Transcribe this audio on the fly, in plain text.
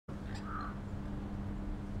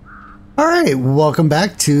Alright, welcome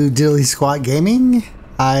back to Diddly Squat Gaming.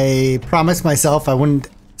 I promised myself I wouldn't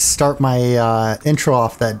start my intro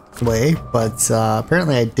off that way, but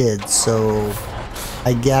apparently I did, so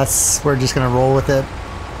I guess we're just gonna roll with it.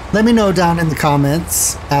 Let me know down in the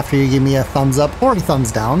comments after you give me a thumbs up or a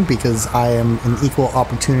thumbs down, because I am an equal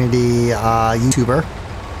opportunity YouTuber.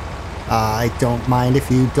 I don't mind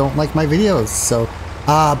if you don't like my videos, so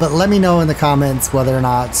but let me know in the comments whether or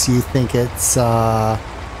not you think it's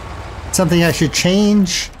something I should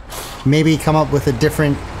change, maybe come up with a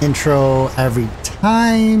different intro every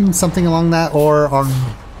time, something along that, or are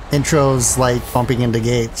intros like bumping into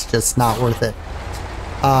gates just not worth it?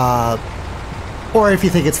 Or if you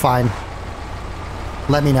think it's fine,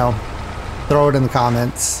 let me know. Throw it in the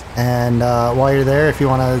comments, and while you're there, if you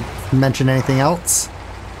want to mention anything else,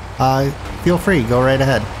 feel free, go right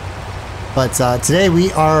ahead. But today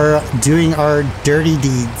we are doing our dirty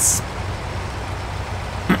deeds.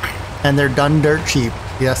 And they're done dirt cheap.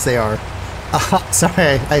 Yes, they are.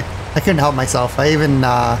 Sorry, I couldn't help myself. I even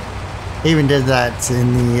did that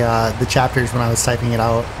in the chapters when I was typing it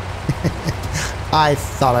out. I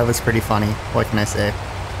thought I was pretty funny. What can I say?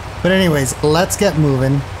 But anyways, let's get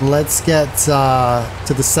moving. Let's get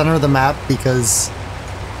to the center of the map, because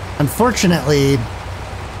unfortunately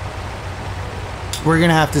we're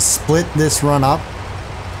gonna have to split this run up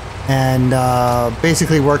and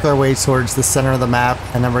basically work our way towards the center of the map,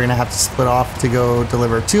 and then we're gonna have to split off to go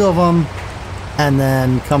deliver 2 of them, and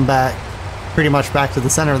then come back pretty much back to the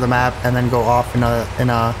center of the map, and then go off in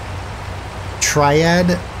a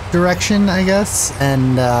triad direction, I guess,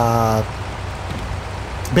 and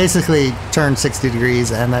basically turn 60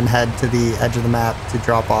 degrees and then head to the edge of the map to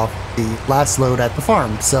drop off the last load at the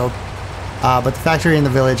farm. So but the factory and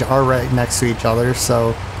the village are right next to each other,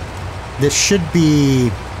 so this should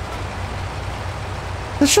be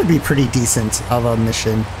pretty decent of a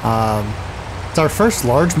mission. It's our first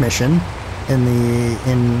large mission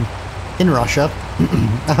in Russia.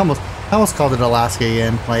 I almost called it Alaska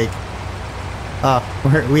again. Like,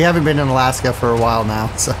 we haven't been in Alaska for a while now,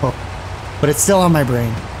 so, but it's still on my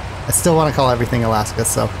brain. I still want to call everything Alaska.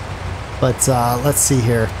 So, but let's see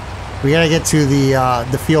here. We gotta get to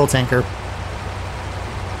the fuel tanker.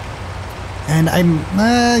 And I'm,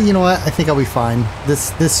 you know what? I think I'll be fine.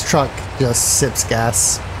 This truck just sips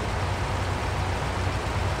gas.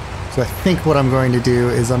 So I think what I'm going to do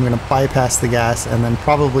is I'm going to bypass the gas and then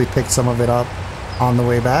probably pick some of it up on the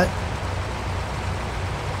way back.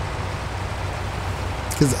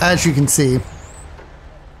 Because as you can see,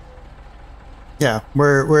 yeah,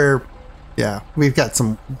 we've got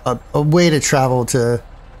a way to travel to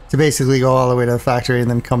basically go all the way to the factory and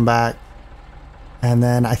then come back. And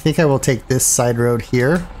then I think I will take this side road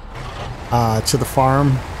here to the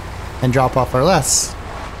farm and drop off our last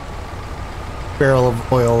barrel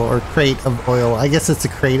of oil, or crate of oil. I guess it's a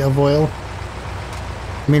crate of oil.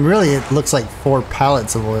 I mean, really, it looks like 4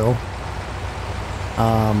 pallets of oil.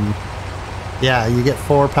 Yeah, you get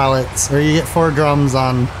 4 pallets, or you get 4 drums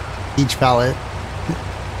on each pallet.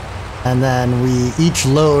 And then each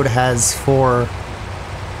load has 4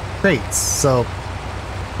 crates. So,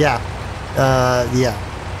 yeah. Yeah,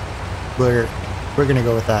 we're gonna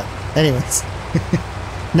go with that. Anyways,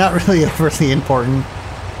 not really overly important.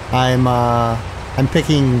 I'm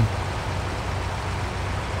picking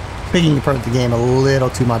apart the game a little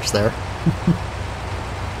too much there.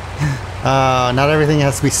 Not everything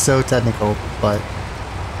has to be so technical, but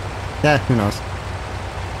yeah, who knows.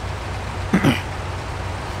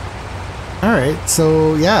 All right,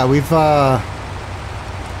 so yeah,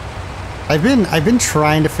 I've been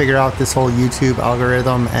trying to figure out this whole YouTube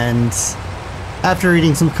algorithm, and after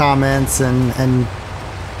reading some comments and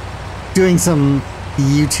doing some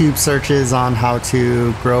YouTube searches on how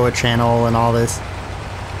to grow a channel and all this,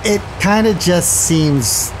 it kind of just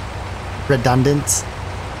seems redundant.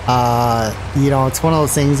 You know, it's one of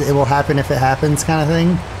those things, it will happen if it happens kind of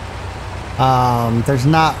thing. There's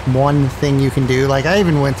not one thing you can do. Like, I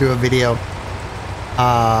even went through a video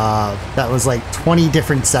that was like 20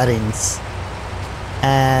 different settings,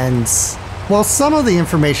 and well, some of the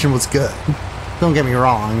information was good, don't get me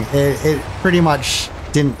wrong. It pretty much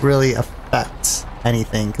didn't really affect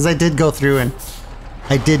anything, because I did go through and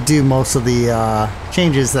I did do most of the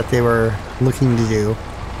changes that they were looking to do,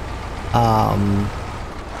 and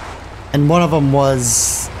one of them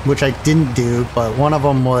was, which I didn't do, but one of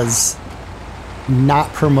them was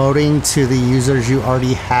not promoting to the users you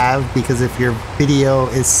already have, because if your video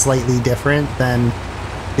is slightly different, then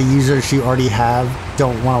the users you already have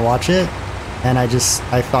don't want to watch it. And I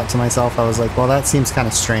thought to myself, I was like, well, that seems kind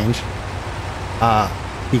of strange,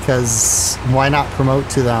 because why not promote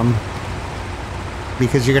to them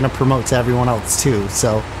because you're going to promote to everyone else too.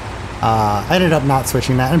 So I ended up not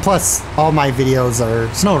switching that. And plus, all my videos are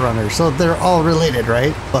SnowRunner, so they're all related,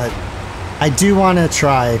 right? But I do want to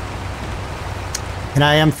try, and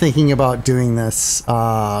I am thinking about doing this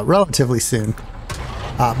relatively soon.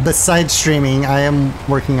 Besides streaming, I am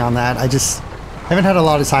working on that. I just haven't had a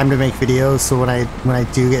lot of time to make videos, so when I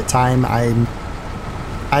do get time,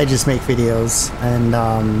 I just make videos. And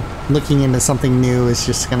looking into something new is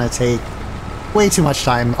just gonna take way too much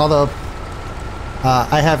time. Although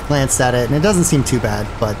I have glanced at it and it doesn't seem too bad,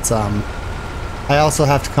 but I also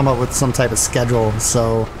have to come up with some type of schedule,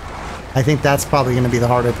 so I think that's probably going to be the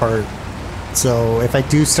harder part. So if I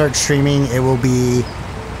do start streaming, it will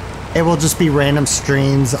just be random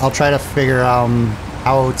streams. I'll try to figure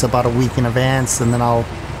out about a week in advance, and then I'll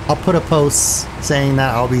put a post saying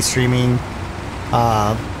that I'll be streaming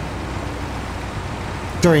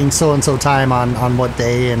during so and so time on what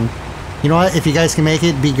day. And you know what, if you guys can make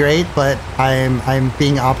it, be great, but I'm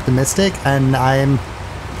being optimistic, and I'm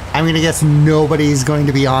gonna guess nobody's going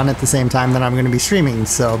to be on at the same time that I'm gonna be streaming,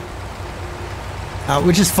 so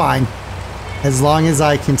which is fine, as long as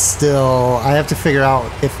I can still, I have to figure out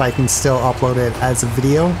if I can still upload it as a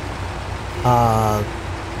video,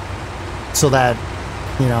 so that,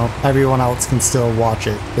 you know, everyone else can still watch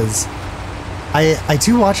it, because I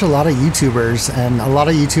do watch a lot of YouTubers, and a lot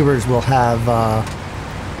of YouTubers will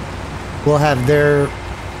have their,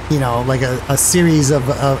 you know, like a series of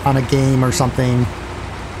on a game or something,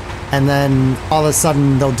 and then all of a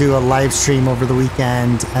sudden they'll do a live stream over the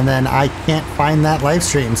weekend, and then I can't find that live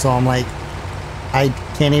stream, so I'm like, I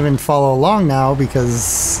can't even follow along now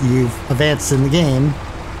because you've advanced in the game,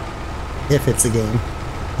 if it's a game,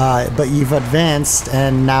 but you've advanced,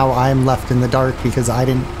 and now I'm left in the dark because I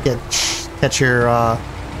didn't catch your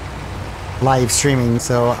live streaming.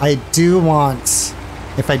 So I do want,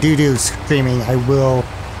 if I do streaming, I will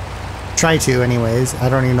try to anyways. I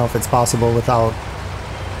don't even know if it's possible without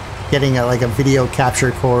getting like a video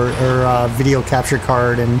capture card or a video capture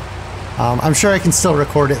card, and I'm sure I can still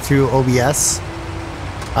record it through OBS,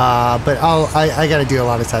 but I gotta do a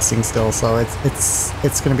lot of testing still, so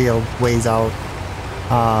it's gonna be a ways out.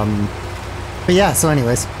 But yeah, so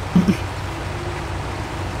anyways,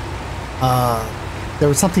 there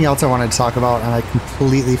was something else I wanted to talk about, and I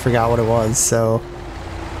completely forgot what it was, so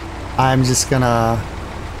I'm gonna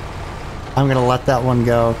let that one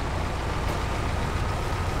go.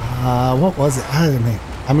 What was it? I don't know.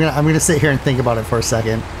 I'm gonna sit here and think about it for a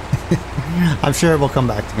second. I'm sure it will come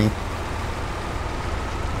back to me.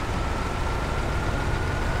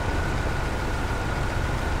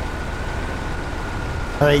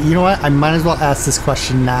 Alright, you know what? I might as well ask this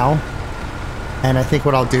question now. And I think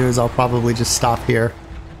what I'll do is I'll probably just stop here.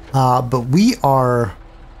 But we are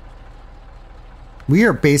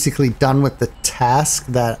basically done with the task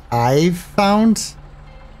that I've found.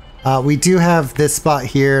 We do have this spot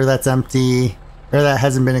here that's empty, or that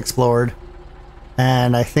hasn't been explored.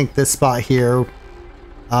 And I think this spot here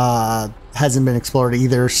hasn't been explored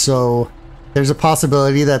either. So there's a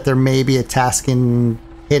possibility that there may be a task hidden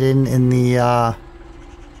in the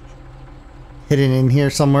hidden in here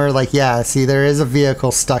somewhere. Like, yeah, see, there is a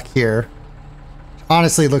vehicle stuck here.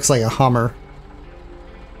 Honestly, looks like a Hummer.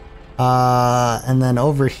 And then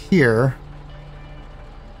over here,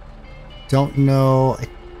 don't know, I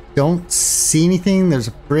don't see anything. There's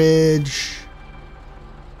a bridge.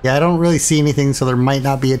 Yeah, I don't really see anything, so there might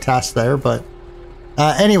not be a task there, but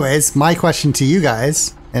anyways, my question to you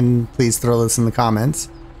guys, and please throw this in the comments,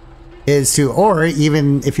 is to, or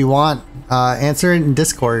even if you want, answer it in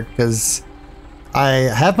Discord, because I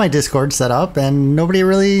have my Discord set up and nobody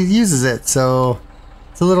really uses it, so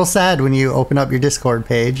it's a little sad when you open up your Discord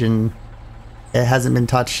page and it hasn't been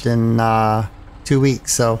touched in 2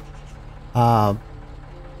 weeks. So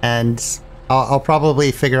and I'll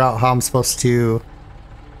probably figure out how I'm supposed to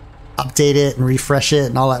update it and refresh it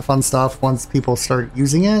and all that fun stuff once people start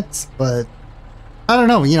using it. But I don't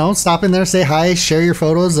know, you know, stop in there, say hi, share your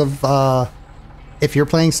photos of if you're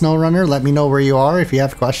playing SnowRunner, let me know where you are. If you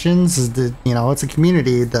have questions, you know, it's a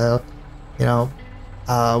community. You know,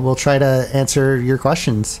 we'll try to answer your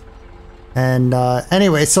questions. And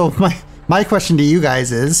anyway, so my question to you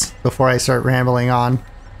guys is, before I start rambling on,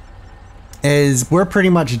 is we're pretty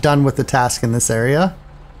much done with the task in this area.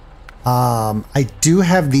 I do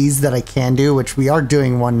have these that I can do, which we are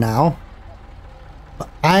doing one now. But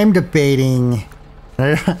I'm debating,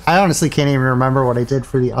 I honestly can't even remember what I did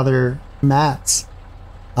for the other mats.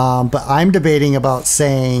 But I'm debating about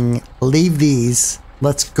saying, leave these,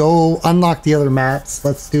 let's go unlock the other mats,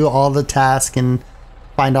 let's do all the tasks and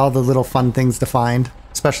find all the little fun things to find,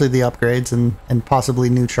 especially the upgrades and possibly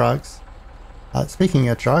new trucks. Speaking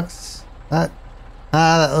of trucks, that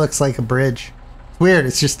looks like a bridge. It's weird.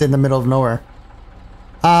 It's just in the middle of nowhere.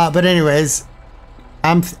 But anyways,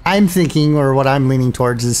 I'm thinking, or what I'm leaning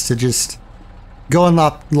towards, is to just go and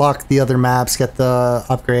lock the other maps, get the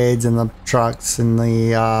upgrades and the trucks and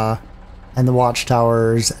the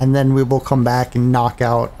watchtowers, and then we will come back and knock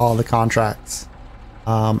out all the contracts.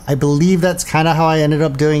 I believe that's kind of how I ended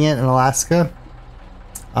up doing it in Alaska.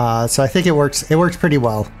 So I think it works pretty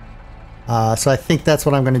well. So I think that's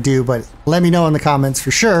what I'm going to do, but let me know in the comments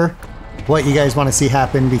for sure what you guys want to see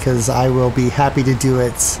happen, because I will be happy to do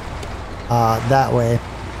it that way.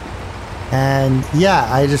 And yeah,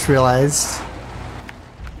 I just realized,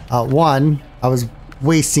 one, I was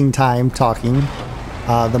wasting time talking.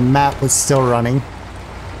 The map was still running,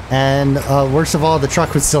 and worst of all, the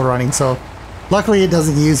truck was still running, so luckily it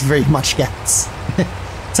doesn't use very much gas.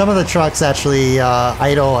 Some of the trucks actually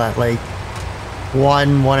idle at like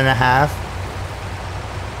 1.5,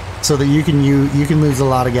 so that you can lose a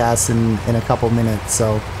lot of gas in a couple minutes.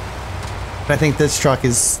 So I think this truck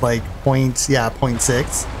is like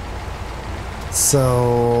 0.6.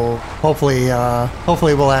 So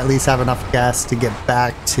hopefully we'll at least have enough gas to get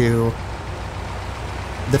back to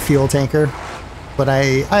the fuel tanker. But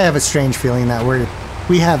I have a strange feeling that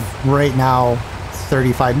we have right now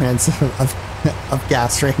 35 minutes of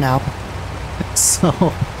gas right now. So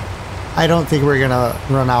I don't think we're gonna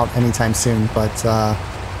run out anytime soon, but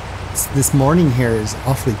this morning here is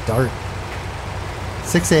awfully dark.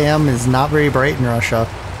 6 a.m. is not very bright in Russia,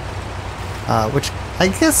 which I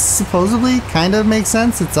guess supposedly kind of makes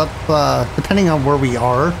sense. It's up depending on where we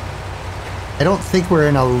are. I don't think we're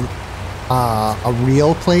in a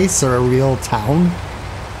real place or a real town,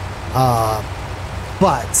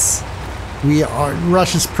 but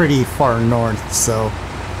Russia's pretty far north, so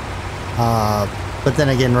but then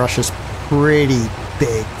again, Russia's pretty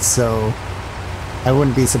big, so I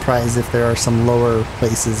wouldn't be surprised if there are some lower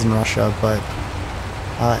places in Russia. But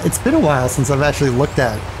it's been a while since I've actually looked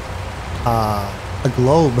at a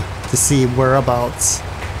globe to see whereabouts,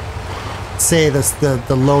 say,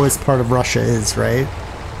 the lowest part of Russia is, right?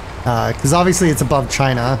 Because obviously it's above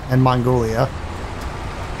China and Mongolia,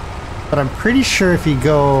 but I'm pretty sure if you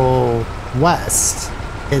go west,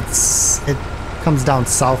 it comes down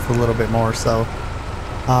south a little bit more. So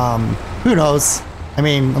who knows? I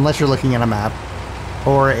mean, unless you're looking at a map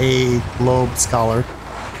or a globe scholar.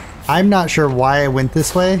 I'm not sure why I went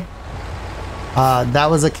this way. That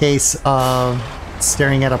was a case of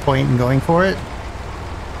staring at a point and going for it.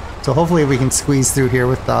 So hopefully we can squeeze through here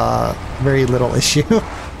with very little issue.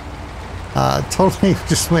 Totally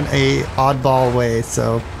just went a oddball way,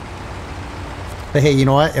 so. But hey, you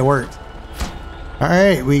know what? It worked. All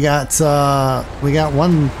right, we got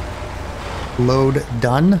one load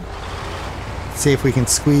done. Let's see if we can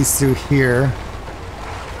squeeze through here.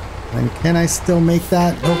 And can I still make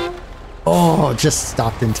that? Nope. Oh, just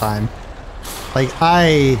stopped in time. Like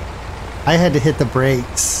I had to hit the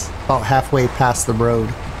brakes about halfway past the road.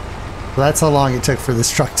 So that's how long it took for this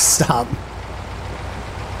truck to stop.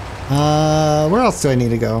 Where else do I need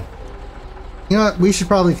to go? You know what? We should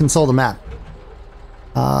probably console the map.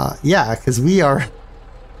 Yeah, because we are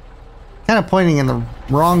kind of pointing in the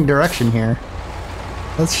wrong direction here.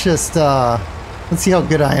 Let's just, let's see how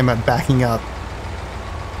good I am at backing up.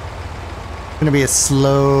 It's gonna be a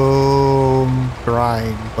slow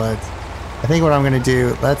grind, but I think what I'm gonna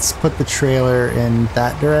do, let's put the trailer in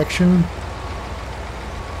that direction.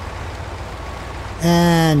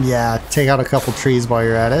 And yeah, take out a couple trees while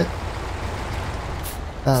you're at it.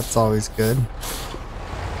 That's always good.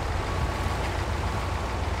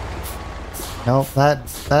 Nope,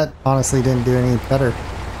 that honestly didn't do any better.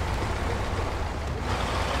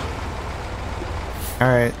 All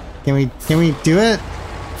right, can we do it?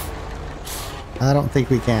 I don't think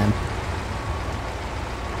we can.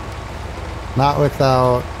 Not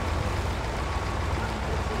without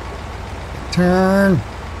turn.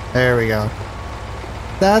 There we go.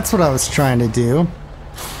 That's what I was trying to do. All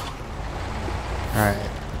right.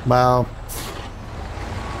 Well,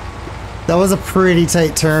 that was a pretty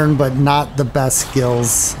tight turn, but not the best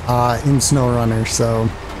skills in SnowRunner. So,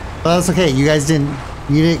 but that's okay. You guys didn't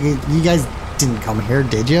come here,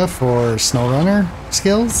 did you, for SnowRunner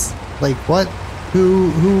skills? Like what?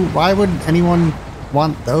 Who? Why would anyone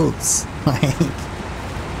want those? Like,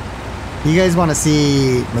 you guys want to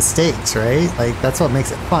see mistakes, right? Like that's what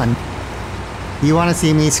makes it fun. You want to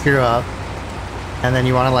see me screw up, and then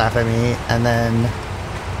you want to laugh at me, and then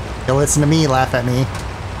you'll listen to me laugh at me,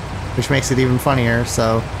 which makes it even funnier.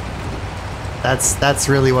 So that's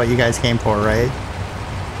really what you guys came for, right?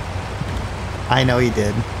 I know you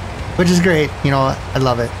did, which is great. You know what? I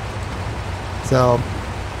love it. So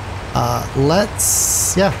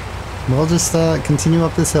let's, yeah, we'll just continue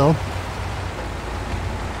up this hill.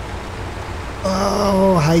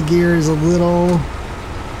 Oh, high gear is a little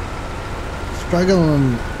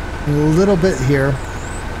struggling a little bit here.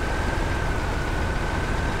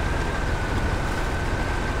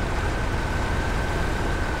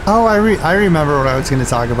 Oh, I remember what I was going to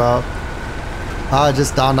talk about. It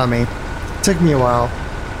just dawned on me. It took me a while.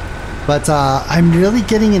 But I'm really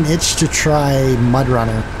getting an itch to try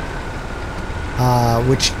MudRunner.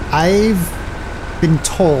 Which I've been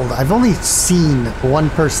told, I've only seen one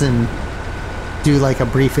person do like a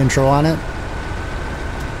brief intro on it.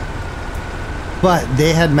 But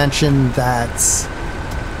they had mentioned that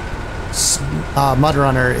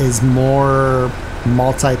MudRunner is more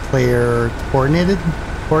multiplayer coordinated?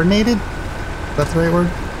 That's the right word?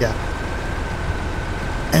 Yeah.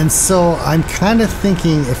 And so I'm kind of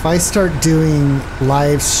thinking if I start doing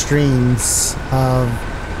live streams of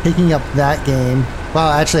picking up that game, well,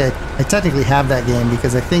 actually I technically have that game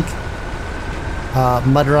because I think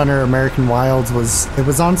MudRunner American Wilds was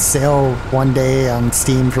on sale one day on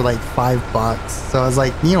Steam for like $5. So I was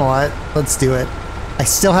like, you know what? Let's do it. I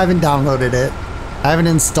still haven't downloaded it. I haven't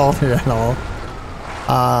installed it at all.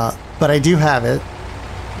 But I do have it.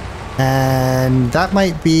 And that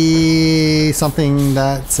might be something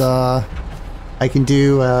that I can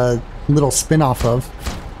do a little spin-off of.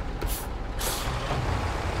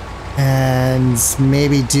 And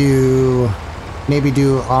maybe do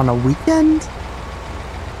on a weekend?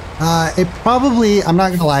 It probably, I'm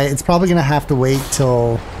not gonna lie, it's probably gonna have to wait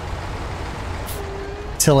till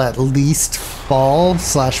at least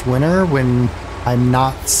fall/winter when I'm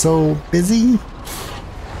not so busy.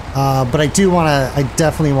 But I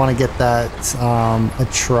definitely want to get that a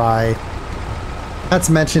try. Not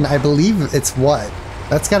to mention, I believe it's what?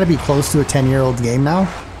 That's got to be close to a 10-year-old game now.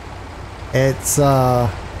 It's, oh,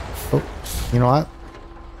 you know what?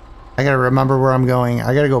 I gotta remember where I'm going.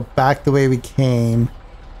 I gotta go back the way we came.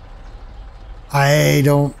 I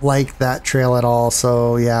don't like that trail at all,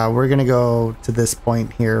 so yeah, we're gonna go to this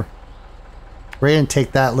point here. We're gonna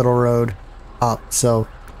take that little road up, so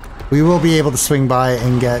we will be able to swing by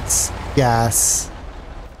and get gas.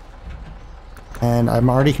 And I'm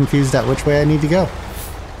already confused at which way I need to go.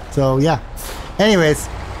 So yeah. Anyways,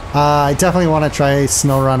 I definitely want to try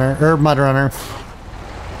SnowRunner or MudRunner.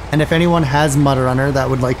 And if anyone has MudRunner that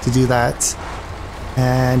would like to do that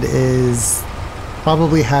and is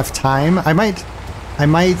probably have time, I might,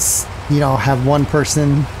 you know, have one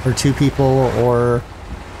person or two people or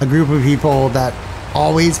a group of people that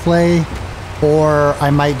always play. Or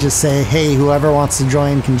I might just say, hey, whoever wants to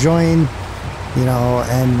join can join, you know,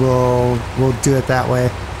 and we'll do it that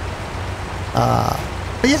way.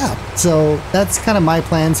 But yeah, so that's kind of my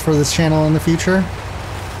plans for this channel in the future.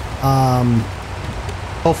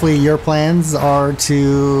 Hopefully your plans are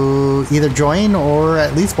to either join or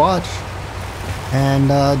at least watch. And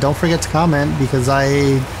don't forget to comment because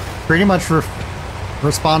I pretty much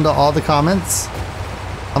respond to all the comments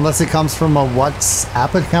unless it comes from a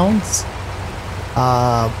WhatsApp account.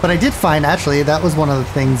 But I did find, actually, that was one of the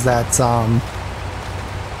things that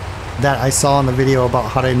that I saw in the video about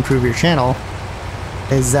how to improve your channel,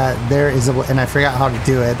 is that there is a, and I forgot how to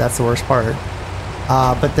do it, that's the worst part,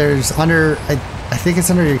 but there's under, I think it's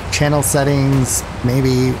under your channel settings,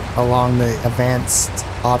 maybe along the advanced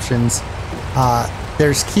options,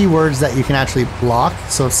 there's keywords that you can actually block.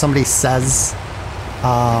 So if somebody says,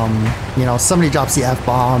 you know, somebody drops the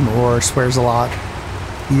F-bomb or swears a lot,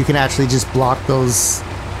 you can actually just block those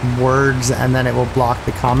words and then it will block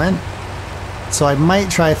the comment. So I might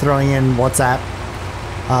try throwing in WhatsApp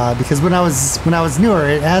because when I was newer,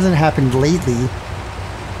 it hasn't happened lately,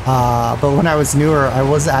 but when I was newer, I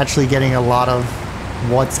was actually getting a lot of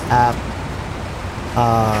WhatsApp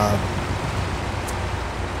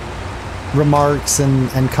remarks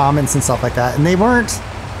and comments and stuff like that, and they weren't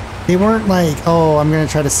like, oh, I'm gonna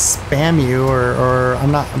try to spam you, or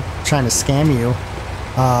I'm trying to scam you.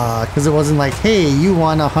 Because it wasn't like, hey, you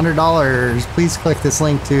won $100, please click this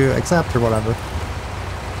link to accept or whatever.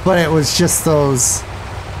 But it was just those,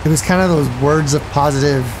 it was kind of those words of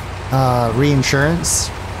positive reinsurance.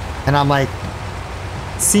 And I'm like,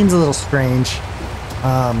 seems a little strange.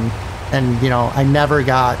 And, you know, I never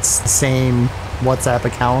got the same WhatsApp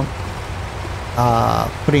account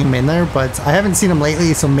putting them in there, but I haven't seen them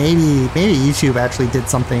lately, so maybe YouTube actually did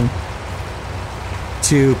something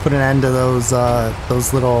to put an end to those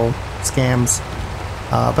little scams.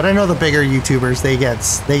 But I know the bigger YouTubers, they get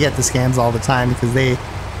the scams all the time because they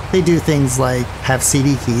do things like have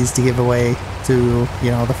CD keys to give away to,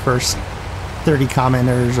 you know, the first 30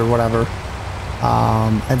 commenters or whatever.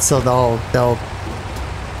 And so the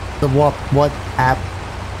what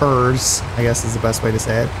appers, I guess is the best way to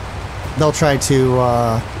say it. They'll try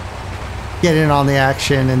to get in on the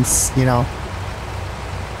action and, you know,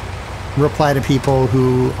 reply to people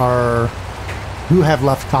who have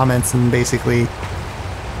left comments and basically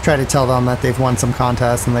try to tell them that they've won some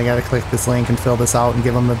contest and they got to click this link and fill this out and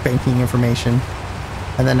give them the banking information.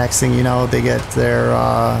 And the next thing you know, they get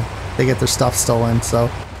their stuff stolen. So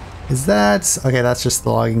is that okay? That's just the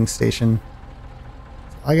logging station.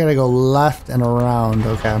 I gotta go left and around.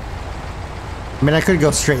 Okay. I mean, I could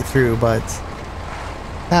go straight through, but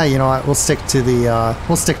you know what? We'll stick to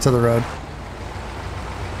the road.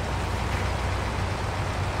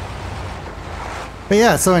 But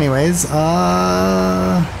yeah, so anyways,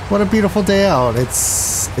 what a beautiful day out.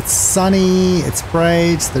 It's sunny, it's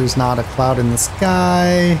bright, there's not a cloud in the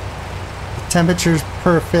sky, the temperature's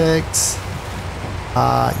perfect.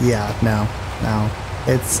 Yeah, no.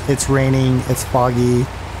 It's raining, it's foggy.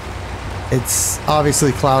 It's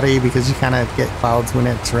obviously cloudy because you kind of get clouds when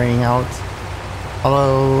it's raining out.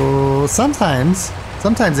 Although sometimes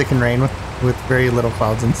it can rain with very little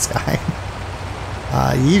clouds in the sky.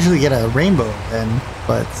 You usually get a rainbow then,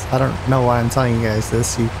 but I don't know why I'm telling you guys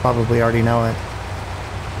this. You probably already know it.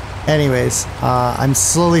 Anyways, I'm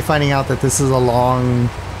slowly finding out that this is a long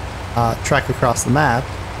trek across the map.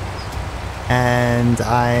 And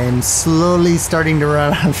I'm slowly starting to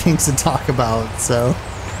run out of things to talk about, so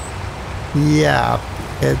yeah,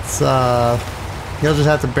 it's you'll just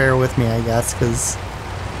have to bear with me, I guess, because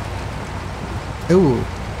ooh,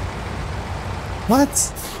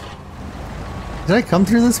 what? Did I come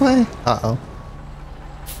through this way? Uh-oh.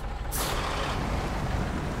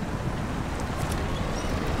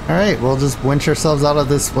 Alright, we'll just winch ourselves out of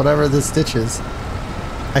this, whatever this ditch is.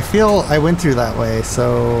 I feel I went through that way,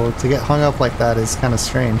 so to get hung up like that is kind of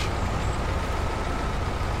strange.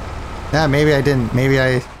 Yeah, maybe I didn't. Maybe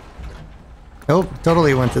I... Nope,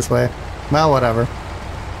 totally went this way. Well, whatever.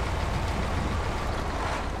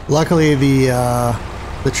 Luckily,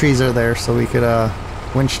 the trees are there, so we could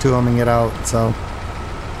winch to them and get out, so...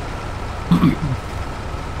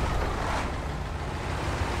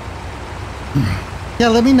 Yeah,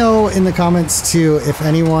 let me know in the comments too if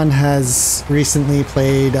anyone has recently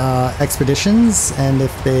played Expeditions and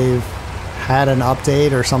if they've had an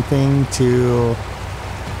update or something to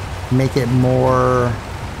make it more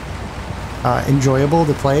enjoyable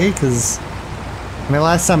to play, because I mean,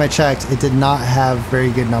 last time I checked it did not have very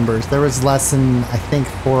good numbers. There was less than, I think,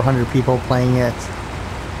 400 people playing it,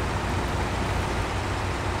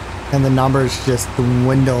 and the numbers just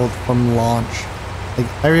dwindled from launch. Like,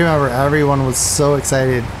 I remember everyone was so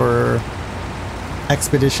excited for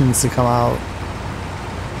Expeditions to come out.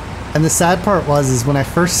 And the sad part is when I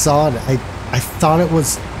first saw it, I thought it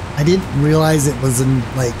was, I didn't realize it was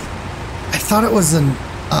I thought it was an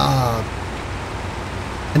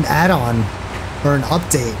add-on or an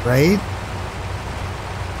update, right?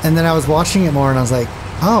 And then I was watching it more and I was like,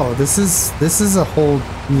 oh, this is a whole,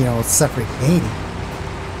 you know, separate game.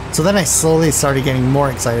 So then I slowly started getting more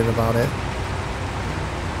excited about it.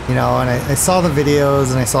 You know, and I saw the videos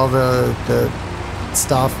and I saw the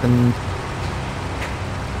stuff, and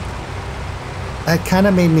that kind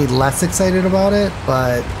of made me less excited about it,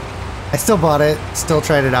 but I still bought it, still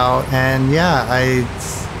tried it out, and yeah, I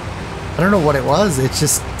don't know what it was. It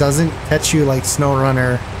just doesn't catch you like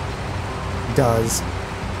SnowRunner does,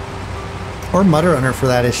 or MudRunner for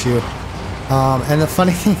that issue. And the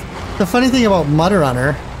funny thing about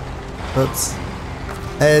MudRunner, oops,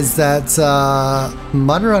 is that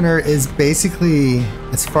MudRunner is basically,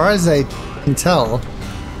 as far as I can tell,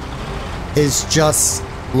 is just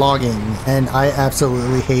logging, and I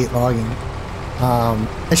absolutely hate logging.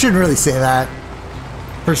 I shouldn't really say that.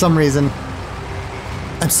 For some reason,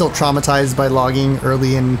 I'm still traumatized by logging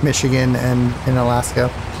early in Michigan and in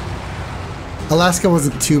Alaska. Alaska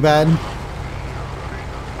wasn't too bad,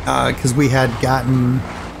 because we had gotten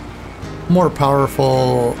more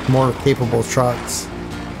powerful, more capable trucks.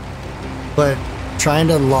 But trying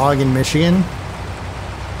to log in Michigan,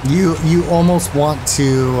 you almost want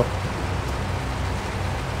to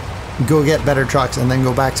go get better trucks and then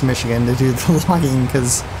go back to Michigan to do the logging,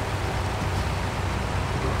 because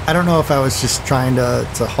I don't know if I was just trying to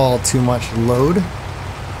haul too much load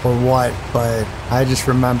or what, but I just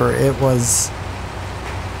remember it was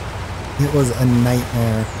a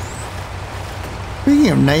nightmare. Speaking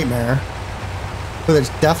of nightmare, well, there's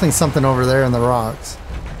definitely something over there in the rocks.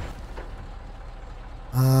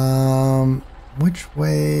 Which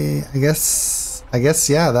way? I guess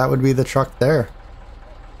yeah, that would be the truck there.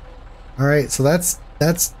 All right, so that's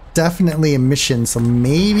definitely a mission. So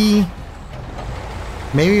maybe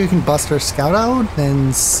Maybe we can bust our scout out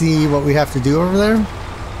and see what we have to do over there.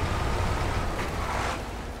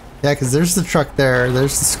 Yeah, because there's the truck there,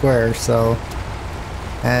 there's the square, so...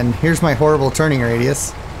 And here's my horrible turning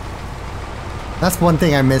radius. That's one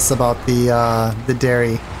thing I miss about the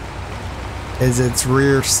dairy, is its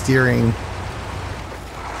rear steering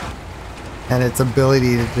and its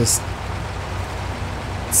ability to just,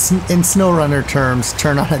 in SnowRunner terms,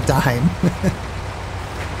 turn on a dime.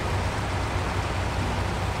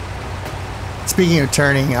 Speaking of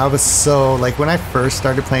turning, I was so, like, when I first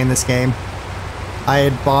started playing this game, I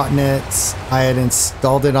had bought it, I had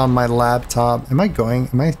installed it on my laptop. Am I?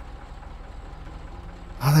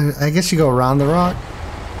 Oh, I guess you go around the rock.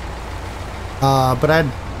 But I'd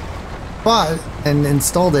bought and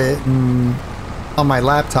installed it on my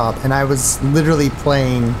laptop, and I was literally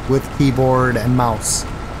playing with keyboard and mouse.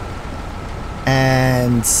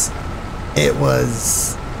 And it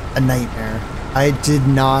was a nightmare. I did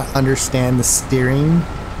not understand the steering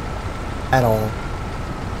at all.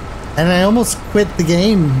 And I almost quit the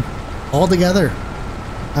game altogether.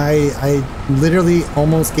 I literally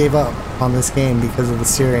almost gave up on this game because of the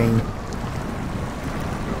steering.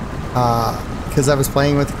 Because I was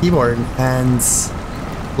playing with the keyboard, and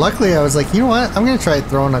luckily I was like, you know what, I'm gonna try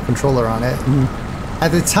throwing a controller on it. And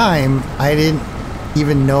at the time, I didn't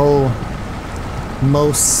even know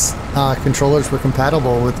most controllers were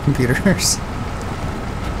compatible with computers.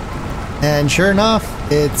 And sure enough,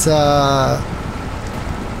 it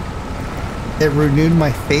renewed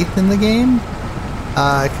my faith in the game,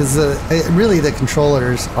 because really the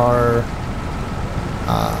controllers are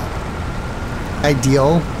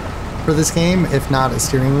ideal for this game, if not a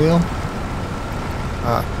steering wheel.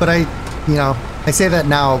 But I say that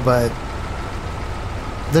now, but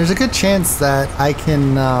there's a good chance that I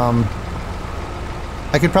could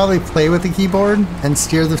probably play with the keyboard and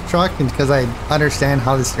steer the truck, and because I understand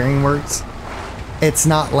how the steering works. It's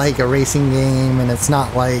not like a racing game, and it's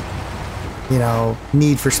not like, you know,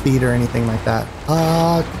 Need for Speed or anything like that.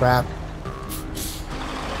 Oh, crap.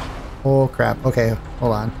 Oh, crap. Okay,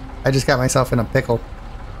 hold on. I just got myself in a pickle.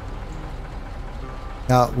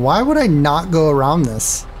 Why would I not go around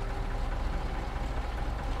this?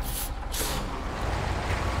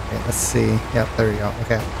 Okay, let's see. Yep, there we go.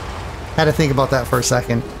 Okay. Had to think about that for a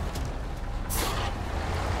second.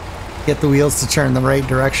 Get the wheels to turn the right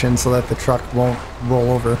direction so that the truck won't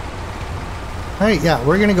roll over. Alright, yeah,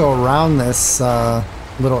 we're gonna go around this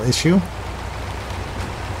little issue.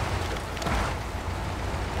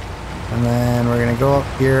 And then we're gonna go up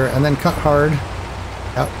here and then cut hard.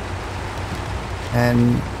 Yep.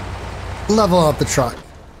 And level up the truck.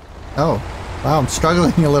 Oh, wow, I'm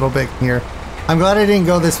struggling a little bit here. I'm glad I didn't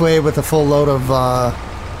go this way with a full load of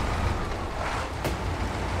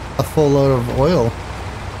oil.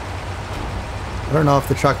 I don't know if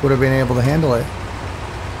the truck would have been able to handle it.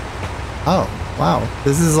 Oh, wow.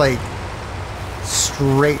 This is like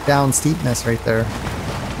straight down steepness right there.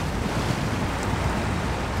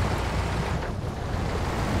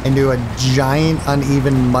 Into a giant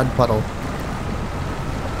uneven mud puddle.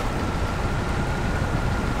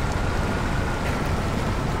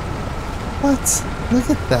 What? Look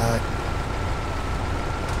at that.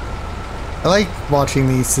 I like watching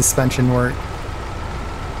these suspension work.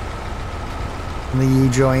 And the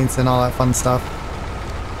U-joints and all that fun stuff.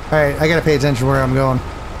 Alright, I gotta pay attention where I'm going.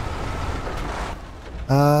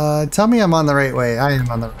 Tell me I'm on the right way. I am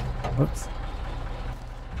on the... Whoops.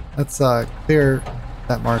 Let's clear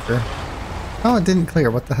that marker. Oh, it didn't clear.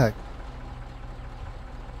 What the heck?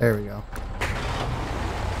 There we go.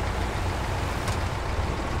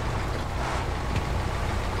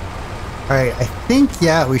 Alright, I think,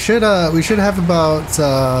 yeah, we should have about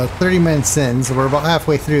 30 minutes in, so we're about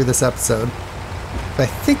halfway through this episode. But I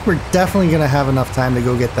think we're definitely going to have enough time to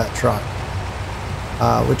go get that truck.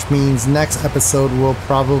 Which means next episode we'll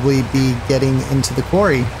probably be getting into the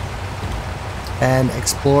quarry and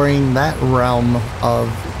exploring that realm of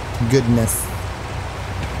goodness.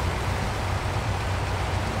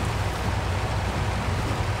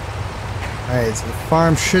 Alright, so the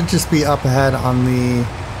farm should just be up ahead on the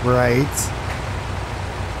right.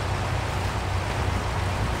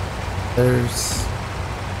 There's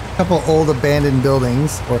a couple old abandoned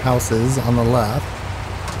buildings or houses on the left.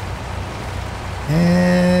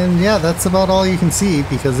 And yeah, that's about all you can see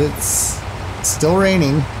because it's still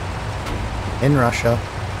raining in Russia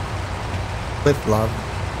with love.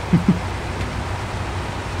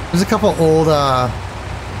 There's a couple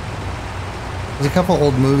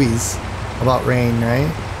old movies about rain,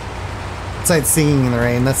 right? Besides Singing in the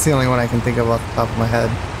Rain, that's the only one I can think of off the top of my head.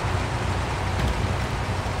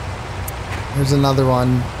 There's another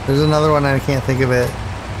one. There's another one and I can't think of it.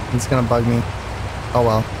 It's gonna bug me. Oh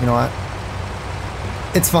well, you know what?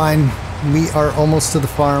 It's fine. We are almost to the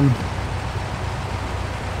farm.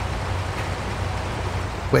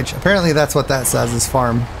 Which, apparently that's what that says, is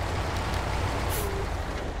farm.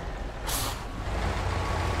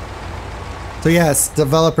 So yes,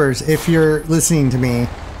 developers, if you're listening to me,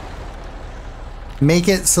 make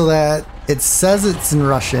it so that it says it's in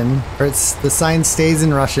Russian, or the sign stays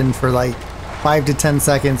in Russian for like 5 to 10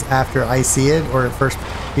 seconds after I see it, or it first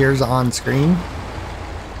appears on screen.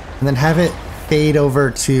 And then have it fade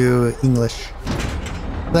over to English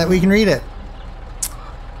so that we can read it.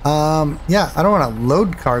 Yeah, I don't want to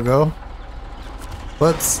load cargo.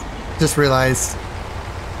 Whoops, just realized.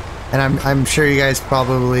 And I'm sure you guys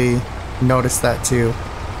probably noticed that too.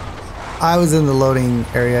 I was in the loading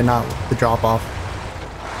area, not the drop off.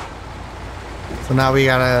 So now we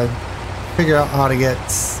gotta figure out how to get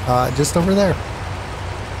just over there.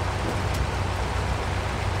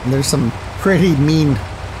 And there's some pretty mean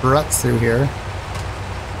ruts through here.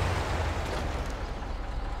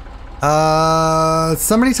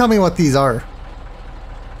 Somebody tell me what these are.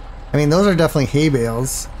 I mean, those are definitely hay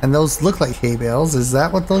bales, and those look like hay bales. Is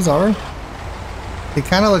that what those are? They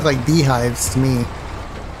kind of look like beehives to me.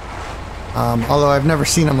 Although I've never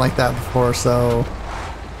seen them like that before, so...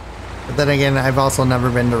 But then again, I've also never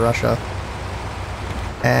been to Russia.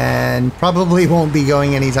 And probably won't be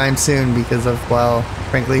going anytime soon because of, well,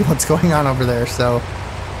 frankly, what's going on over there. So,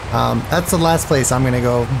 that's the last place I'm going to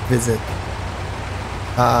go visit.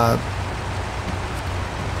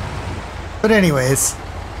 But anyways,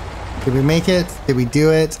 did we make it? Did we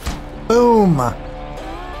do it? Boom!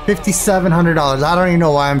 $5,700. I don't even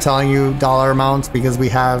know why I'm telling you dollar amounts, because we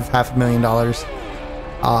have $500,000.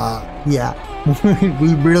 Yeah.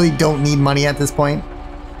 We really don't need money at this point.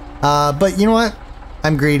 But you know what?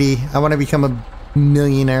 I'm greedy. I want to become a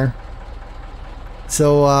millionaire.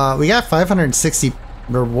 So, we got 560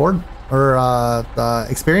 reward, or,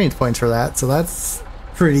 experience points for that. So that's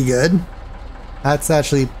pretty good. That's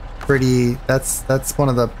actually pretty, that's one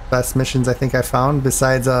of the best missions I think I found,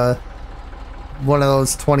 besides, one of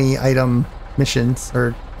those 20 item missions,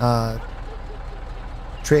 or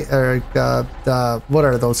what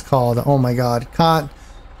are those called? Oh my god,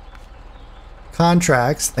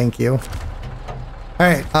 contracts. Thank you. All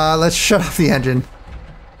right, let's shut off the engine.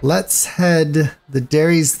 Let's head, the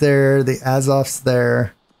dairy's there, the Azov's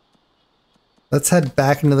there. Let's head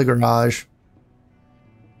back into the garage.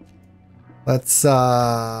 Let's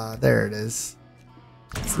there it is.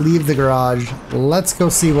 Let's leave the garage. Let's go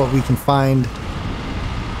see what we can find.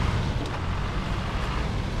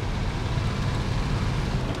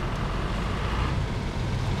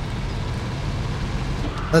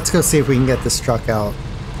 Let's go see if we can get this truck out.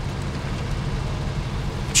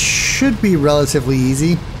 Should be relatively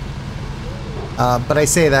easy. But I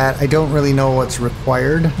say that, I don't really know what's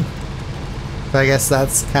required. So I guess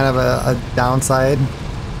that's kind of a downside.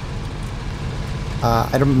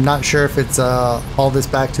 I'm not sure if it's haul this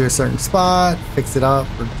back to a certain spot, fix it up,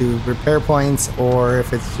 or do repair points, or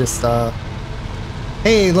if it's just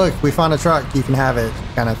hey, look, we found a truck, you can have it,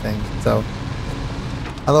 kind of thing. So,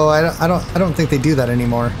 although I don't think they do that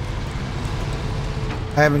anymore.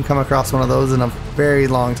 I haven't come across one of those in a very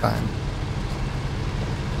long time.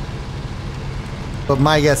 But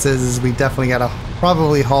my guess is we definitely gotta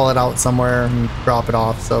probably haul it out somewhere and drop it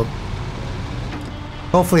off. So,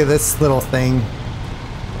 hopefully this little thing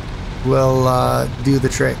will do the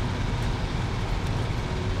trick.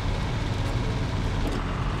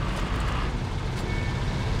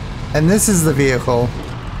 And this is the vehicle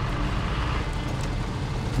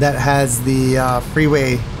that has the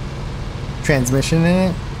freeway transmission in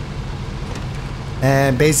it.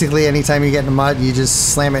 And basically anytime you get in the mud, you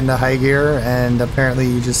just slam it into high gear, and apparently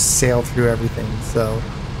you just sail through everything. So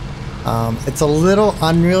it's a little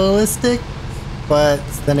unrealistic, but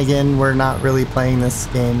then again, we're not really playing this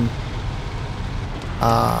game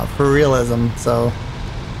for realism. So,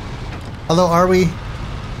 although, are we?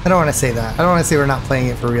 I don't want to say that. I don't want to say we're not playing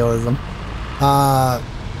it for realism.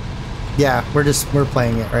 Yeah, we're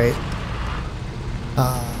playing it, right?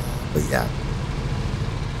 But yeah.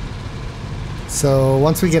 So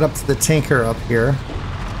once we get up to the tanker up here,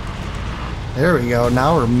 there we go.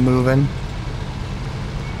 Now we're moving.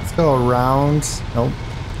 Let's go around. Nope.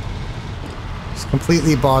 Just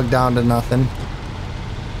completely bogged down to nothing.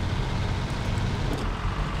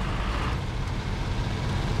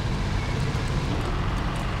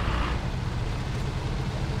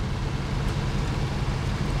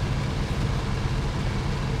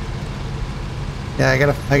 Yeah,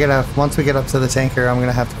 I gotta, once we get up to the tanker, I'm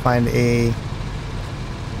gonna have to find a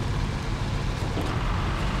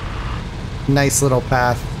nice little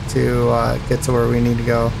path to get to where we need to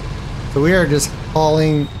go. So we are just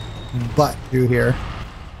hauling butt through here.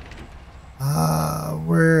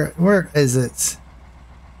 Where is it?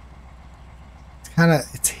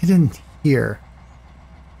 It's hidden here.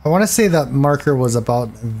 I want to say that marker was about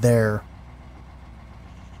there.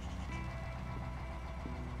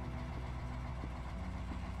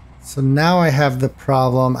 So now I have the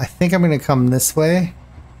problem. I think I'm going to come this way.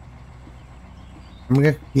 I'm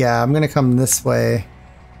going to come this way.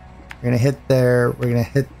 We're going to hit there. We're going to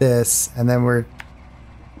hit this. And then we're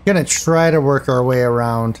going to try to work our way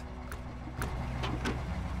around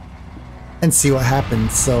and see what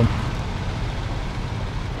happens. So,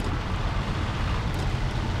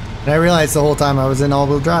 and I realized the whole time I was in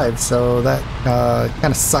all-wheel drive, so that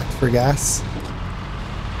kind of sucked for gas.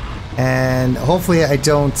 And hopefully I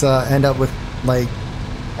don't end up with like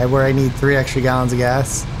where I need 3 extra gallons of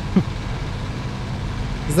gas,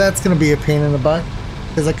 because that's gonna be a pain in the butt.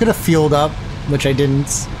 Because I could have fueled up, which I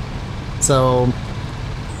didn't. So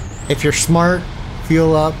if you're smart,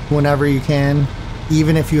 fuel up whenever you can,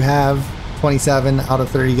 even if you have 27 out of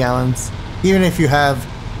 30 gallons, even if you have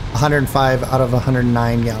 105 out of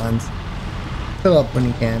 109 gallons. Fill up when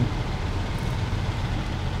you can.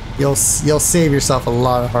 You'll save yourself a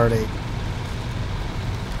lot of heartache.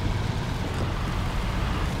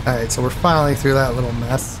 Alright, so we're finally through that little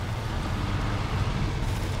mess.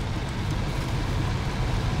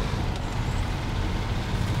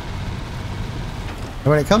 And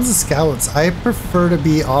when it comes to scouts, I prefer to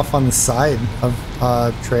be off on the side of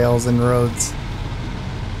trails and roads.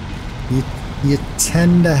 You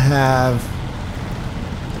tend to have...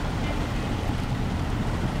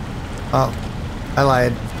 Oh, I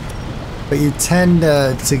lied. But you tend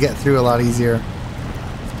to get through a lot easier.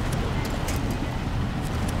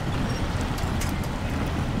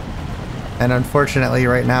 And unfortunately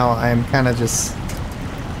right now I'm kind of just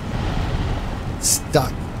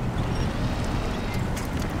stuck.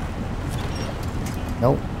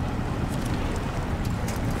 Nope.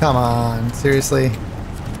 Come on, seriously?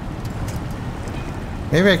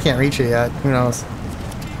 Maybe I can't reach it yet, who knows?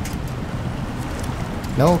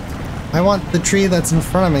 Nope. I want the tree that's in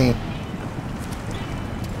front of me.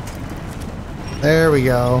 There we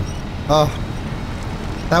go. Oh,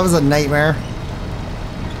 that was a nightmare.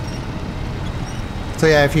 So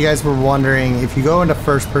yeah, if you guys were wondering, if you go into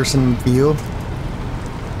first person view,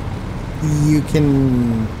 you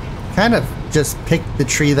can kind of just pick the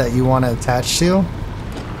tree that you want to attach to.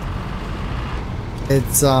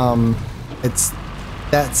 It's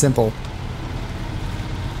that simple.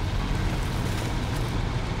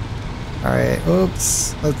 Alright,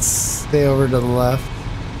 oops. Let's stay over to the left.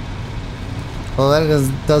 Well, that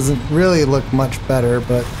doesn't really look much better,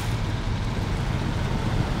 but...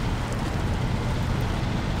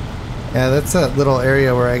 yeah, that's that little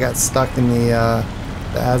area where I got stuck in the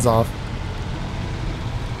Azov.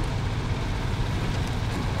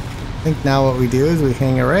 I think now what we do is we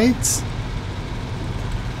hang a right.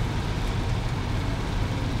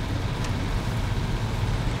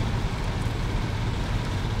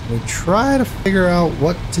 We try to figure out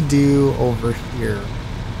what to do over here.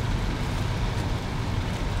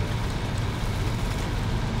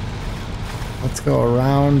 Let's go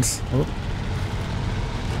around. Oh.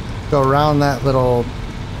 Go around that little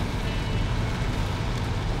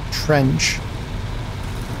trench.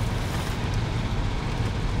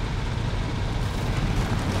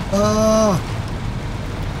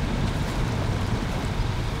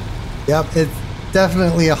 Yep, it's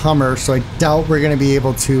definitely a Hummer, so I doubt we're going to be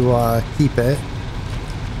able to keep it.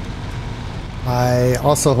 I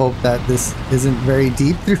also hope that this isn't very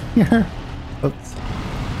deep through here. Oops.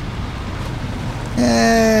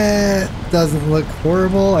 It doesn't look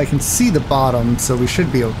horrible. I can see the bottom, so we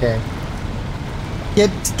should be okay.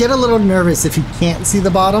 Get a little nervous if you can't see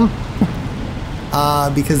the bottom,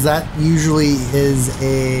 because that usually is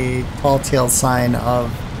a tall tale sign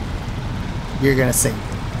of you're gonna sink.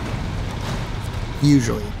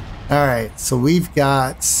 Usually. Alright, so we've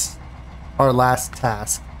got our last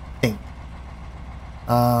task, I think.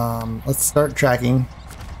 Let's start tracking.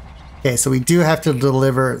 Okay, so we do have to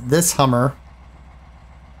deliver this Hummer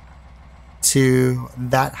to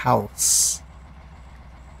that house.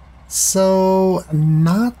 So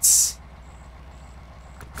not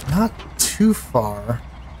too far.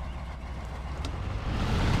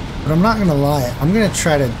 But I'm not gonna lie, I'm gonna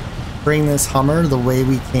try to bring this Hummer the way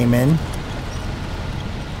we came in.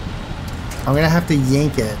 I'm gonna have to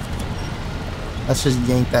yank it. Let's just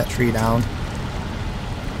yank that tree down.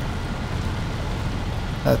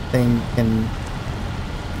 That thing can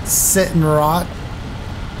sit and rot.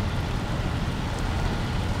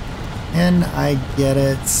 And I get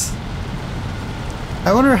it.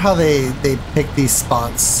 I wonder how they pick these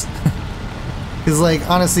spots. Because, like,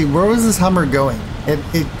 honestly, where was this Hummer going?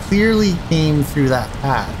 It clearly came through that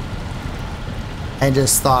path. I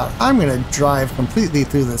just thought, I'm going to drive completely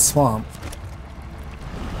through the swamp.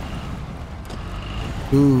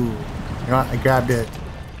 Ooh. You know what? I grabbed it.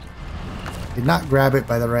 Did not grab it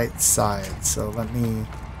by the right side, so let me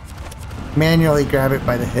manually grab it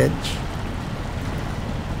by the hitch.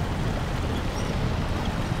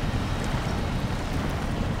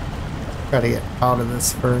 Try to get out of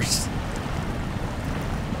this first.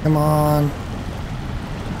 Come on.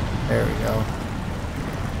 There we go.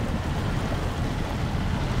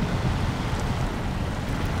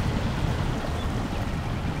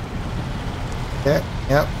 Okay,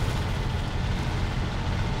 yep.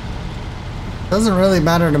 Doesn't really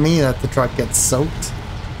matter to me that the truck gets soaked.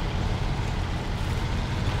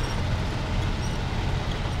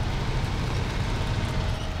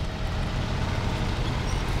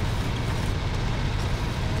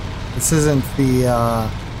 This isn't the,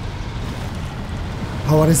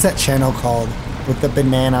 oh, what is that channel called? With the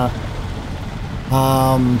banana.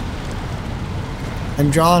 I'm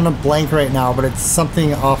drawing a blank right now, but it's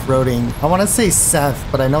something off-roading. I want to say Seth,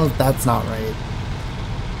 but I know that's not right.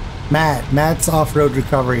 Matt's Off-Road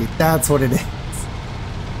Recovery. That's what it is.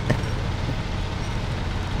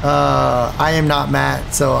 I am not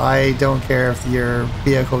Matt, so I don't care if your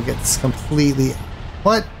vehicle gets completely...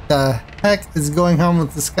 What the heck is going on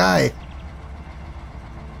with this guy?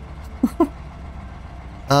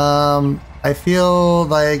 I feel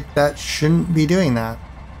like that shouldn't be doing that.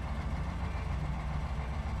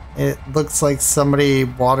 It looks like somebody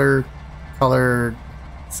watercolored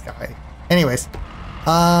sky. Anyways.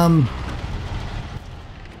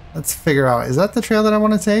 Let's figure out, is that the trail that I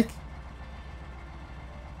want to take?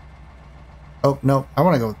 Oh, no, I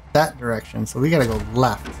want to go that direction, so we gotta go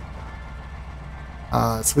left.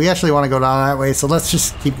 So we actually want to go down that way, so let's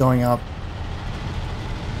just keep going up.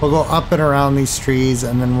 We'll go up and around these trees,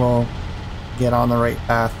 and then we'll get on the right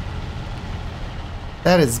path.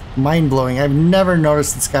 That is mind-blowing. I've never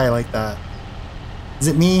noticed the sky like that. Is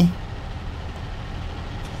it me?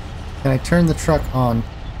 Can I turn the truck on?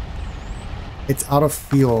 It's out of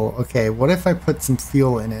fuel. Okay, what if I put some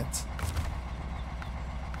fuel in it?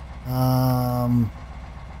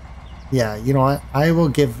 Yeah, you know what? I will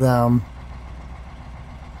give them...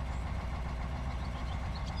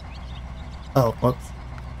 Oh, whoops.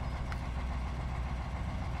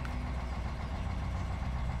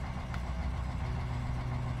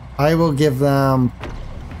 I will give them...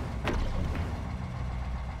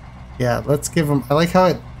 Yeah, let's give them... I like how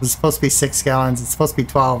it was supposed to be 6 gallons. It's supposed to be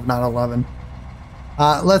 12, not 11.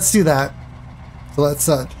 Let's do that. So let's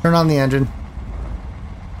turn on the engine.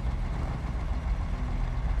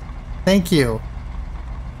 Thank you.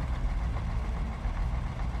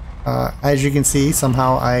 As you can see,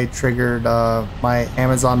 somehow I triggered my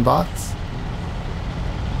Amazon box.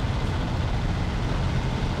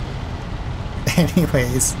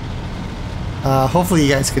 Anyways, hopefully you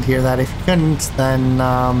guys could hear that. If you couldn't, then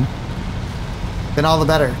all the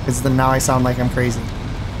better, because then now I sound like I'm crazy.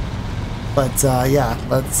 But yeah,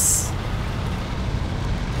 let's...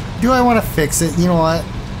 Do I want to fix it? You know what?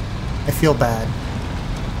 I feel bad.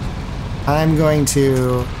 I'm going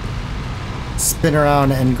to spin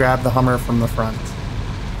around and grab the Hummer from the front.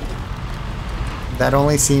 That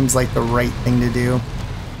only seems like the right thing to do.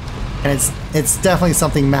 And it's definitely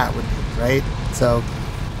something Matt would do, right? So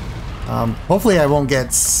hopefully I won't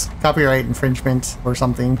get copyright infringement or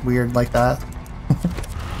something weird like that.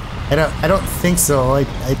 I don't think so.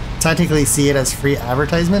 I technically see it as free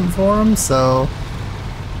advertisement for him, so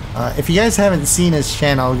if you guys haven't seen his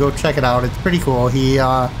channel, go check it out. It's pretty cool. He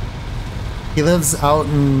lives out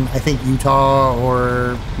in, I think, Utah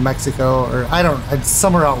or Mexico, or it's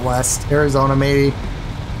somewhere out west, Arizona maybe.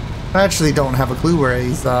 I actually don't have a clue where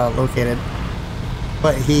he's located.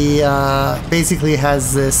 But he basically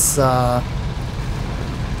has this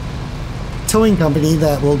towing company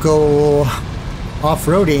that will go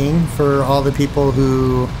off-roading for all the people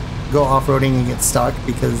who go off-roading and get stuck,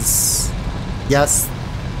 because yes,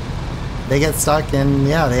 they get stuck, and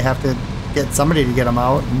yeah, they have to get somebody to get them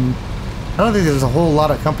out. And I don't think there's a whole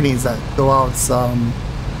lot of companies that go out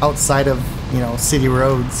outside of, you know, city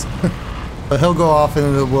roads. But he'll go off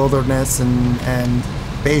into the wilderness and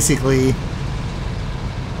basically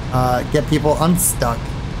get people unstuck.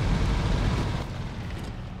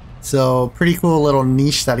 So pretty cool little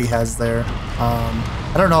niche that he has there.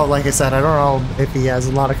 I don't know, like I said, I don't know if he has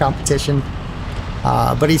a lot of competition.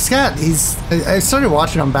 But I started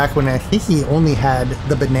watching him back when I think he only had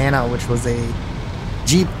the banana, which was a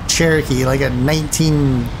Jeep Cherokee, like a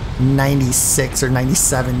 1996 or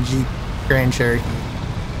 97 Jeep Grand Cherokee.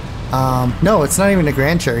 No, it's not even a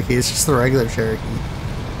Grand Cherokee, it's just the regular Cherokee.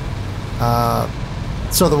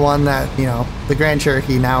 So the one that, you know, the Grand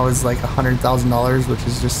Cherokee now is like $100,000, which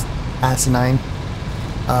is just asinine.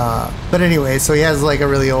 But anyway, so he has like a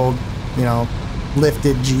really old, you know,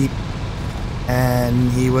 lifted Jeep,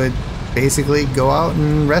 and he would basically go out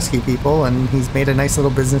and rescue people, and he's made a nice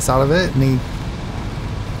little business out of it, and he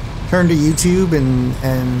turned to YouTube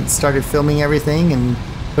and started filming everything and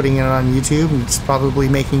putting it on YouTube, and he's probably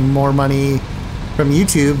making more money from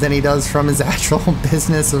YouTube than he does from his actual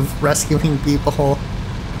business of rescuing people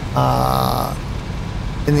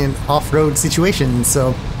in an off-road situation.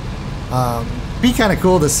 So be kind of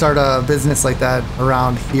cool to start a business like that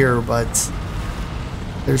around here, but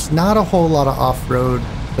there's not a whole lot of off-road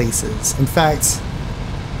places. In fact,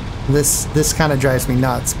 this kind of drives me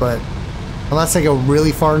nuts, but unless I go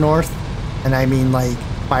really far north, and I mean like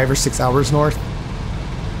 5 or 6 hours north,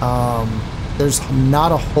 there's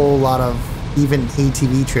not a whole lot of even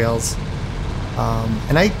ATV trails.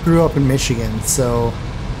 And I grew up in Michigan, so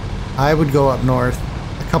I would go up north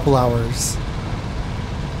a couple hours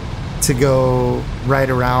to go ride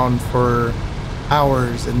around for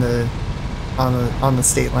hours in the on the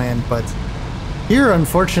state land. But here,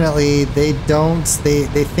 unfortunately, they don't. They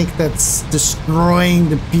think that's destroying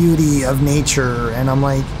the beauty of nature, and I'm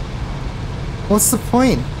like, what's the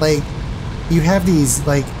point? Like, you have these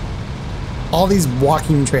like all these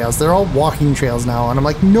walking trails. They're all walking trails now, and I'm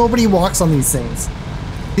like, nobody walks on these things.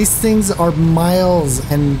 These things are miles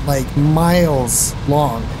and like miles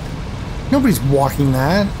long. Nobody's walking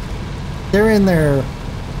that. They're in their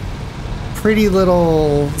pretty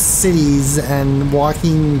little cities and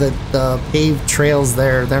walking the paved trails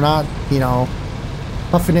there. They're not, you know,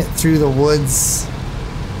 huffing it through the woods.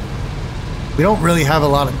 We don't really have a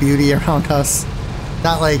lot of beauty around us.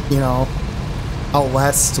 Not like, you know, out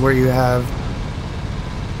west where you have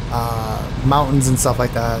mountains and stuff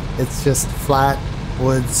like that. It's just flat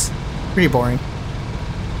woods. Pretty boring.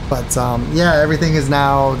 But yeah, everything is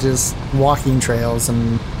now just walking trails,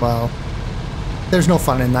 and well, there's no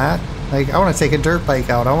fun in that. Like, I want to take a dirt bike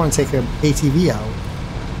out. I want to take an ATV out.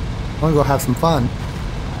 I want to go have some fun.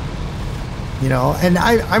 You know, and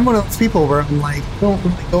I'm one of those people where I'm like, don't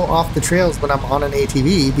really go off the trails when I'm on an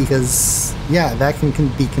ATV, because yeah, that can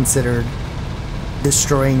be considered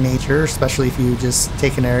destroying nature, especially if you just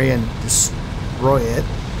take an area and destroy it.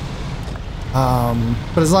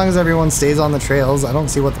 But as long as everyone stays on the trails, I don't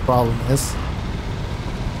see what the problem is.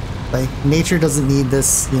 Like, nature doesn't need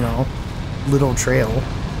this, you know, little trail.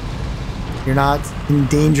 You're not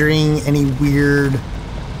endangering any weird,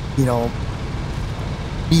 you know,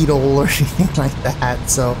 beetle or anything like that.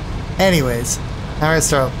 So anyways, I'm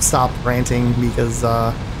gonna stop ranting because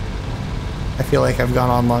I feel like I've gone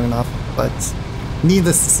on long enough. But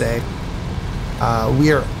needless to say,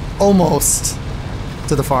 we are almost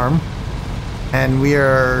to the farm, and we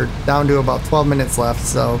are down to about 12 minutes left.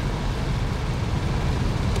 So,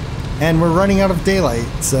 and we're running out of daylight,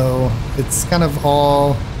 so it's kind of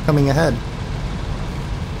all coming ahead.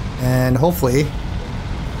 And hopefully,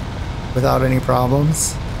 without any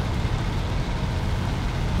problems.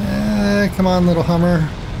 Come on, little Hummer.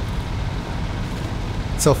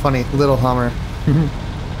 So funny, little Hummer.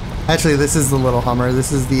 Actually, this is the little Hummer.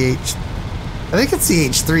 This is the I think it's the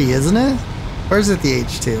H3, isn't it? Or is it the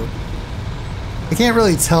H2? I can't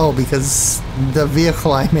really tell because the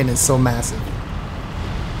vehicle I'm in is so massive.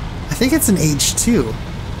 I think it's an H2.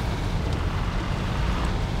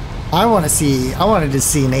 I wanted to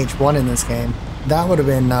see an H1 in this game. That would have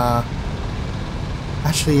been,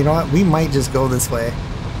 actually, you know what? We might just go this way.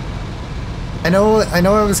 I know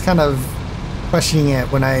I was kind of questioning it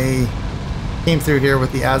when I came through here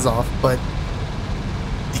with the Azov, but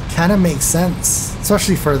it kind of makes sense,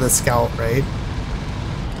 especially for the Scout, right?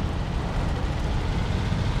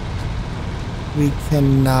 We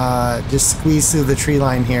can just squeeze through the tree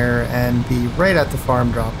line here and be right at the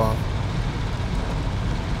farm drop-off.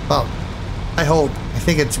 Well, I hope. I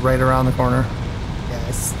think it's right around the corner. Yeah,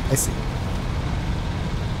 I see.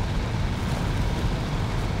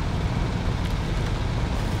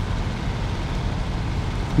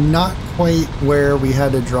 Not quite where we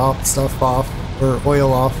had to drop stuff off or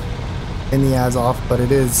oil off in the Azov, but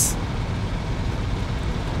it is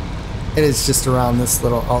just around this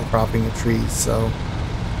little outcropping of trees. So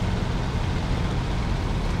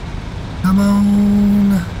come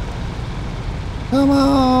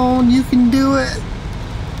on, you can do it.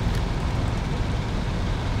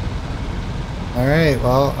 All right,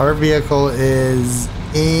 well, our vehicle is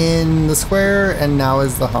in the square, and now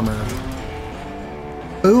is the Hummer.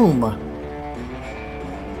 Boom.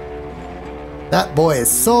 That boy is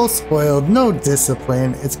so spoiled, no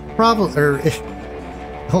discipline. It's probably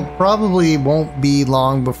won't be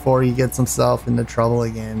long before he gets himself into trouble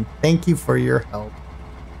again. Thank you for your help.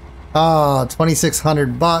 Ah,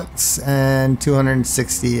 2,600 bucks and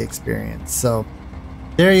 260 experience. So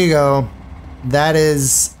there you go. That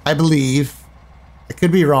is, I believe, I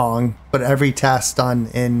could be wrong, but every task done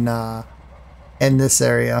in this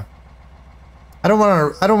area. I don't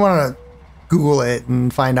want to Google it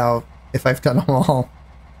and find out if I've done them all.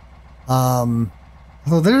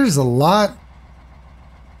 Although there's a lot,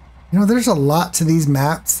 there's a lot to these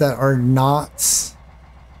maps that are not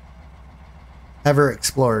ever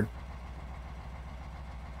explored.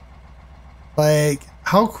 Like,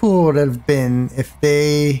 how cool would it have been if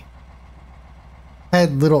they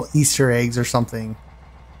had little Easter eggs or something?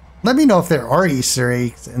 Let me know if there are Easter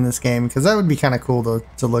eggs in this game, because that would be kind of cool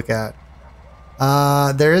to look at.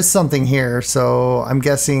 There is something here, so I'm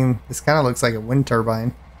guessing this kind of looks like a wind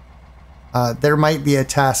turbine. There might be a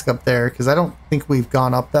task up there, because I don't think we've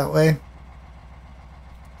gone up that way.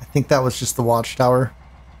 I think that was just the watchtower.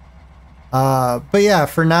 But yeah,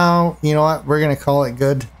 for now, you know what? We're going to call it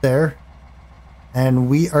good there. And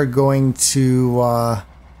we are going to,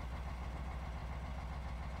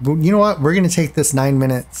 you know what? We're going to take this 9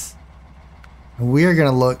 minutes. And we are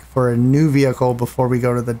going to look for a new vehicle before we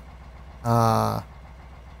go to the,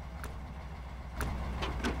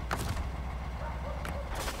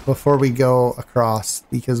 before we go across,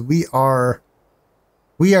 because we are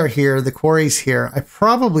here. The quarry's here. I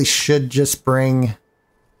probably should just bring,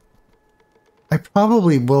 I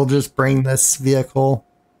probably will just bring this vehicle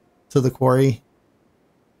to the quarry.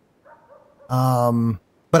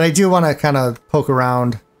 But I do want to kind of poke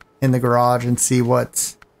around in the garage and see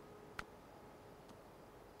what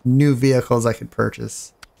new vehicles I could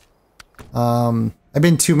purchase. I've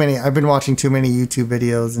been watching too many YouTube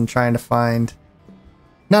videos and trying to find,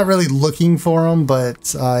 not really looking for them,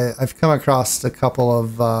 but I've come across a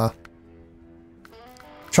couple of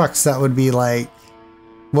trucks that would be like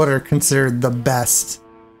what are considered the best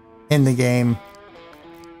in the game.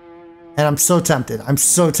 And I'm so tempted. I'm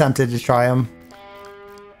so tempted to try them.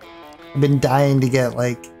 I've been dying to get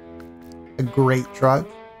like a great truck.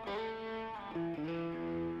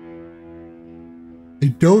 I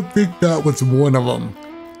don't think that was one of them.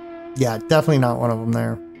 Yeah, definitely not one of them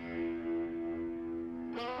there.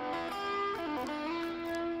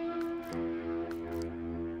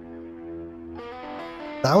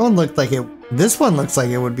 That one looked like it. This one looks like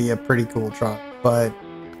it would be a pretty cool truck, but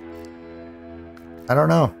I don't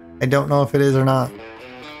know. I don't know if it is or not.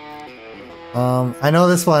 I know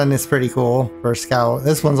this one is pretty cool for a scout.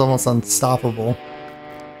 This one's almost unstoppable.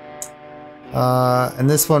 And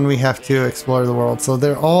this one we have to explore the world. So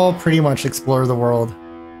they're all pretty much explore the world.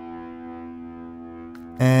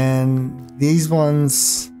 And these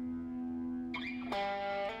ones...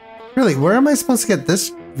 Really, where am I supposed to get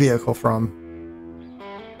this vehicle from?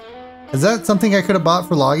 Is that something I could have bought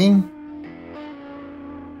for logging?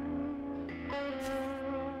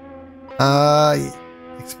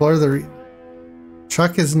 Explore the...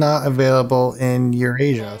 Truck is not available in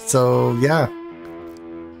Eurasia. So, yeah.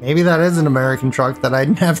 Maybe that is an American truck that I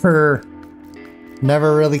never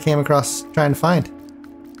really came across trying to find.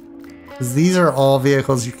 Because these are all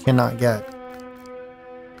vehicles you cannot get.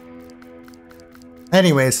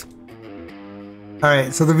 Anyways.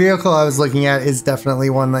 Alright, so the vehicle I was looking at is definitely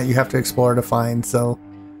one that you have to explore to find. So,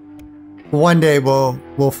 one day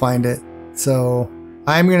we'll find it. So,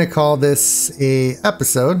 I'm going to call this a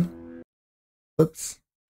episode. Oops.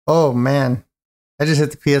 Oh, man. I just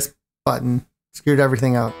hit the PS button. Screwed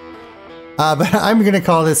everything up. But I'm going to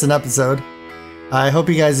call this an episode. I hope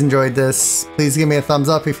you guys enjoyed this. Please give me a thumbs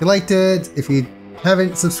up if you liked it. If you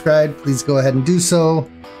haven't subscribed, please go ahead and do so.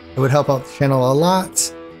 It would help out the channel a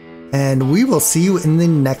lot. And we will see you in the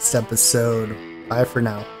next episode. Bye for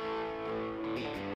now.